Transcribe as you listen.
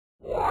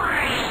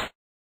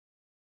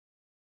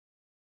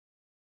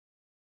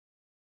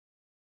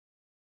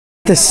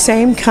the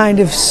same kind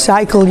of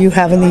cycle you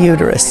have in the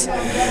uterus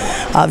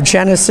of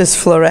genesis,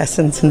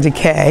 fluorescence, and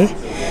decay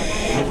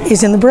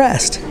is in the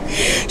breast.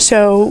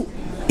 So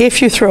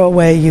if you throw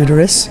away a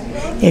uterus,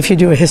 if you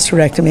do a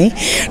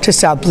hysterectomy to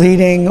stop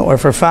bleeding or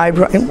for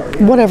fibroid,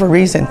 whatever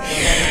reason,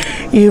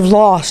 you've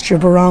lost your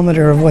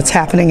barometer of what's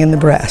happening in the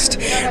breast.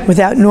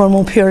 Without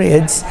normal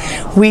periods,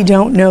 we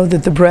don't know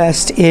that the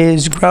breast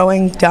is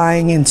growing,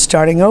 dying, and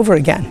starting over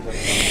again.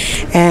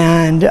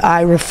 And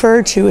I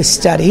refer to a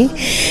study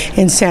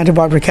in Santa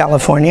Barbara,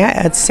 California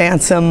at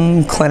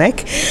Sansom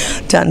Clinic,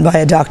 done by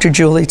a Dr.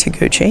 Julie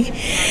Taguchi.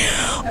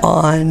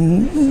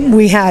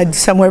 We had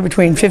somewhere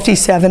between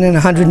 57 and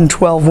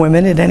 112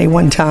 women at any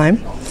one time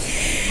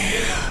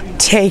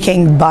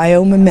taking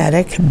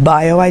biomimetic,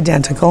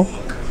 bioidentical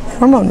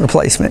hormone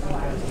replacement.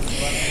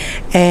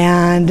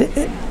 And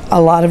a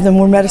lot of them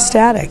were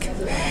metastatic.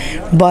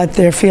 But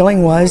their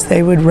feeling was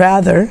they would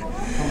rather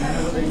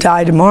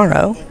die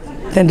tomorrow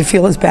than to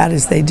feel as bad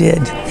as they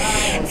did.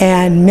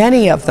 And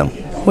many of them,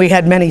 we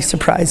had many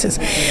surprises.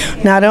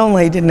 Not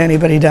only didn't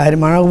anybody die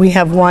tomorrow, we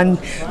have one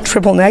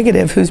triple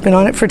negative who's been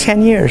on it for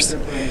 10 years,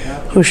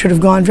 who should have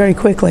gone very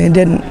quickly and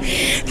didn't.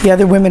 The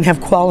other women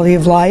have quality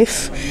of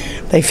life.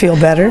 They feel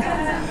better.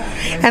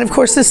 And of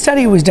course, the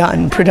study was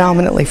done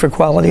predominantly for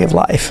quality of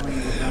life,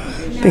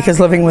 because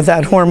living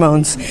without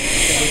hormones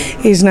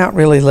is not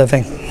really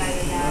living.